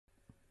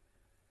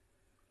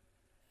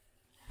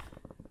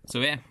So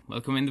yeah,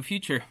 welcome in the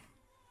future.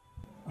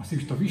 Asi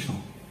już to wiszą.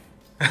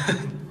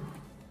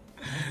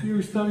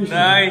 Już to wiszą.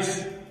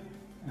 Nice!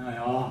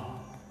 Ja,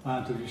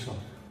 a to wiszą.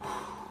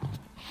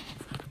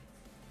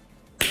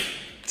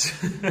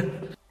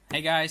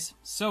 Hey guys,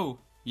 so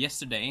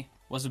yesterday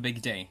was a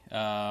big day.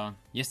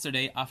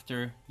 Yesterday,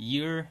 after a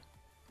year,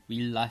 we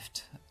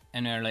left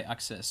an early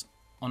access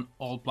on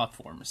all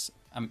platforms.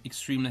 I'm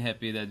extremely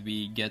happy that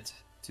we get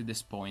to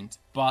this point,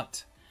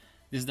 but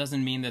this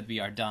doesn't mean that we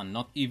are done,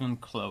 not even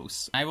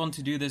close. I want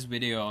to do this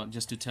video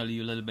just to tell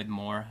you a little bit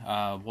more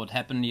what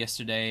happened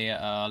yesterday,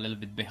 a little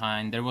bit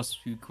behind. There was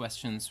a few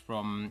questions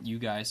from you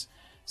guys,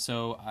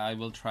 so I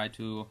will try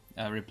to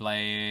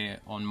reply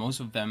on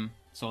most of them.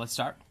 So let's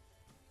start.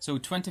 So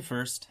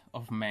 21st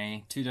of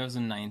May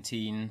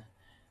 2019,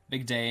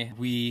 big day.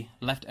 We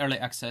left early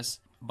access,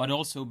 but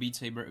also Beat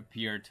Saber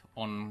appeared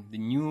on the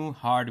new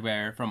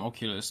hardware from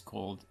Oculus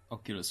called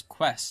Oculus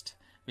Quest,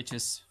 which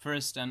is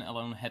first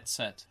standalone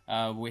headset,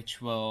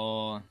 which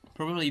will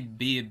probably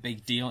be a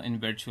big deal in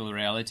virtual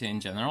reality in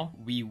general.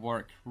 We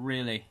work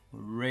really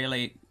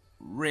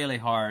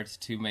hard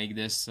to make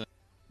this the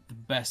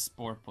best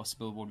sport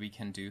possible what we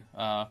can do.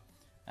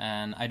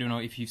 And I don't know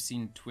if you've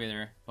seen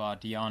Twitter,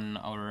 but Jan,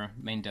 our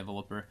main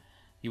developer,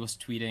 he was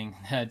tweeting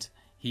that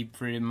he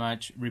pretty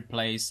much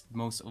replaced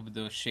most of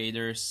the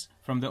shaders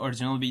from the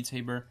original Beat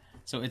Saber.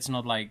 So it's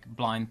not like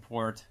blind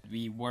port.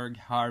 We work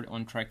hard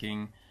on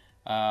tracking.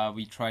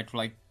 We try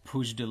to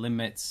push the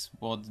limits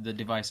what the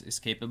device is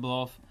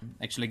capable of.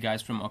 Actually,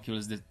 guys from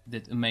Oculus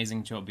did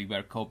amazing job. We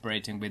were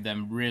cooperating with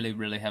them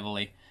really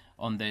heavily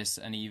on this,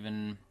 and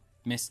even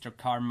Mr.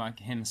 Carmack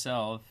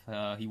himself,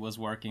 he was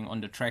working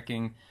on the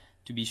tracking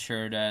to be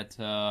sure that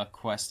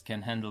Quest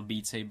can handle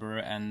Beat Saber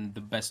and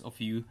the best of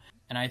you.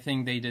 And I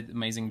think they did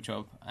amazing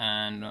job.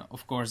 And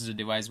of course, the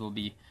device will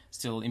be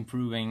still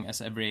improving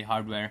as every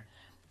hardware,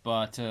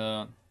 but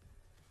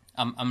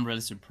I'm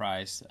really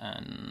surprised,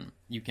 and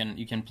you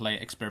can play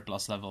Expert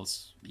Plus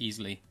levels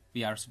easily.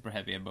 We are super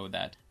happy about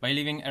that. By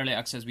leaving early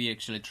access, we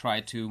actually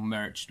tried to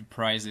merge the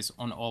prices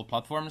on all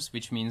platforms,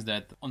 which means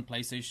that on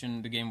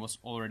PlayStation the game was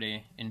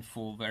already in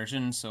full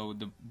version, so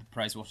the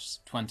price was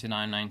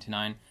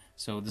 $29.99.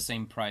 So the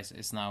same price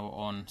is now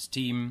on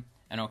Steam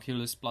and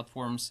Oculus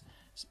platforms,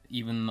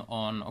 even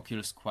on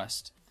Oculus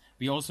Quest.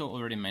 We also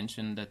already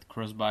mentioned that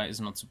cross-buy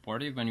is not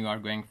supported when you are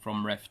going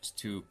from Rift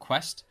to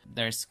Quest.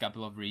 There's a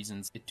couple of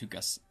reasons. It took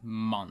us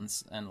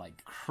months and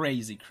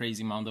crazy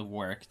amount of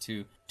work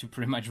to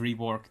pretty much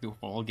rework the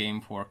whole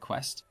game for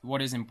Quest.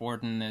 What is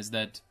important is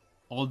that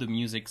all the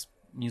music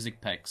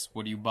packs,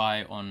 what you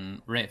buy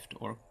on Rift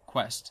or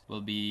Quest,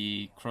 will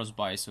be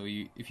cross-buy. So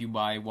if you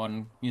buy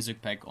one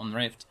music pack on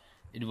Rift,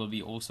 it will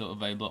be also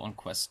available on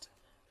Quest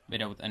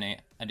without any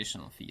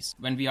additional fees.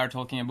 When we are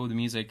talking about the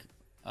music,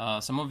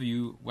 some of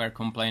you were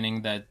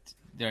complaining that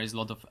there is a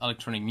lot of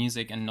electronic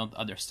music and not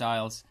other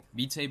styles.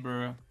 Beat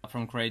Saber,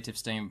 from creative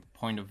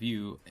standpoint of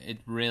view, it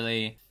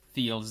really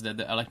feels that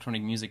the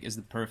electronic music is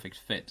the perfect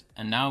fit.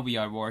 And now we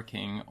are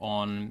working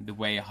on the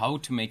way how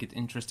to make it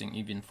interesting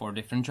even for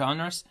different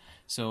genres.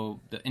 So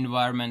the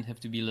environment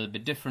have to be a little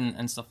bit different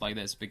and stuff like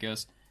this,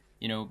 because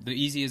the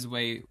easiest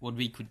way what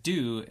we could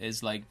do is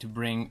to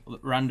bring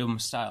random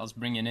styles,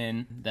 bring it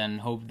in, then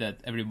hope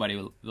that everybody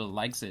will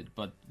likes it.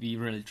 But we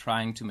really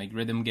trying to make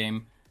rhythm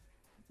game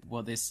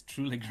what is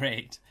truly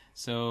great.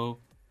 So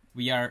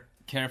we are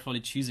carefully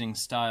choosing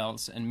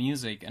styles and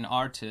music and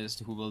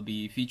artists who will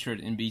be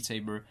featured in Beat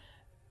Saber,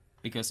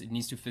 because it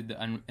needs to fit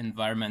the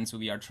environment. So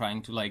we are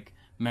trying to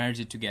merge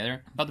it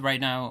together. But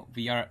right now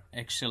we are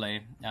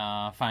actually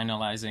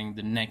finalizing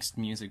the next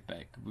music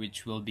pack,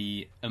 which will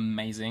be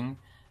amazing.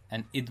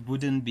 And it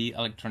wouldn't be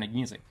electronic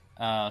music.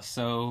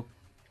 So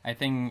I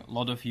think a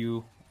lot of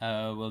you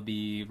will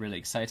be really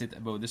excited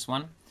about this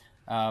one.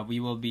 We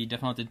will be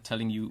definitely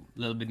telling you a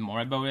little bit more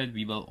about it.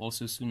 We will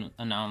also soon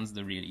announce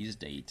the release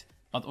date.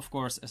 But of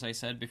course, as I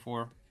said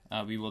before,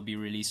 we will be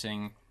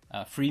releasing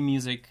free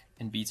music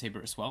in Beat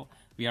Saber as well.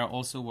 We are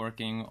also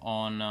working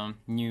on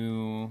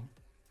new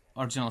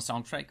original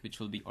soundtrack,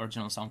 which will be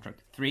original soundtrack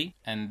 3,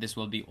 and this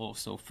will be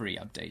also free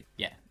update.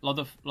 Yeah, a lot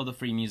of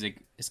free music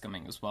is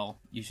coming as well.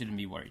 You shouldn't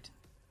be worried.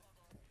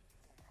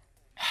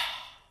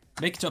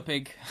 Big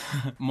topic,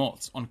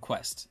 mods on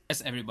Quest.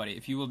 As everybody,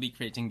 if you will be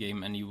creating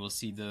game and you will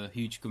see the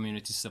huge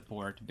community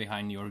support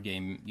behind your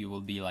game, you will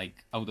be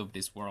out of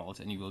this world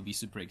and you will be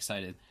super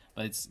excited.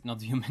 But it's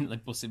not humanly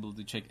possible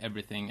to check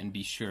everything and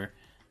be sure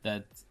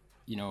that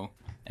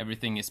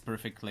everything is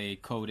perfectly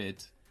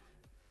coded.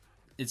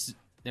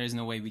 There is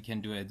no way we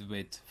can do it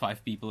with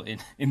 5 people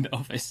in the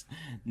office.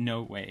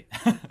 No way.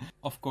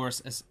 Of course,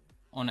 as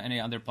on any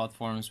other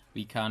platforms,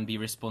 we can be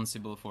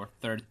responsible for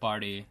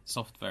third-party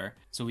software,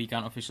 so we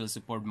can officially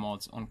support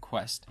mods on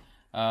Quest.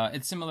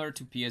 It's similar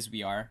to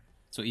PSVR,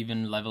 so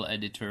even level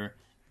editor,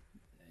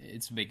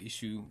 it's a big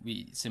issue.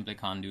 We simply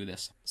can't do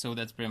this. So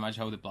that's pretty much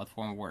how the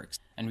platform works,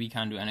 and we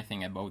can't do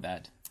anything about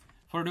that.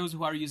 For those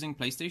who are using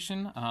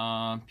PlayStation,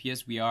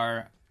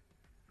 PSVR,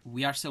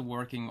 we are still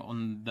working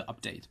on the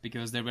update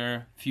because there were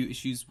a few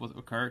issues what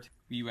occurred.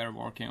 We were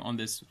working on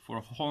this for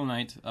a whole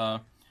night.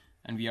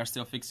 and we are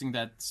still fixing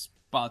that,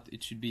 but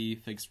it should be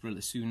fixed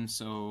really soon,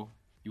 so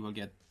you will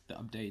get the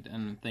update,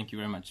 and thank you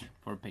very much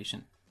for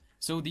patience.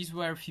 So these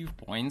were a few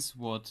points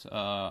what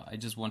I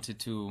just wanted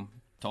to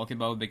talk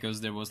about,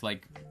 because there was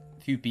like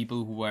few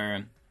people who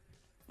were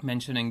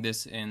mentioning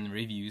this in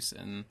reviews,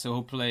 and so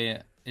hopefully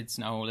it's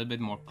now a little bit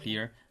more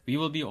clear. We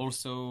will be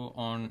also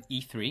on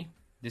E3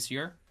 this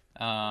year,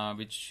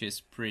 which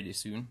is pretty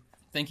soon.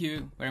 Thank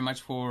you very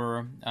much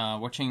for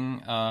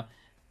watching.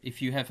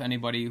 If you have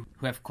anybody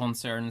who have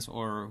concerns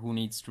or who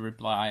needs to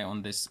reply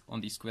on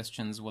these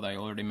questions, what I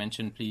already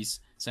mentioned, please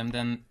send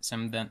them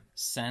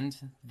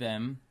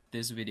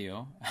this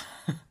video.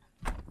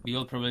 We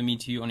will probably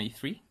meet you on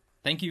E3.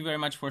 Thank you very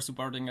much for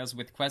supporting us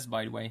with Quest,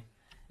 by the way.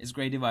 It's a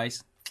great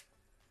device.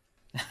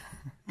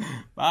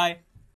 Bye.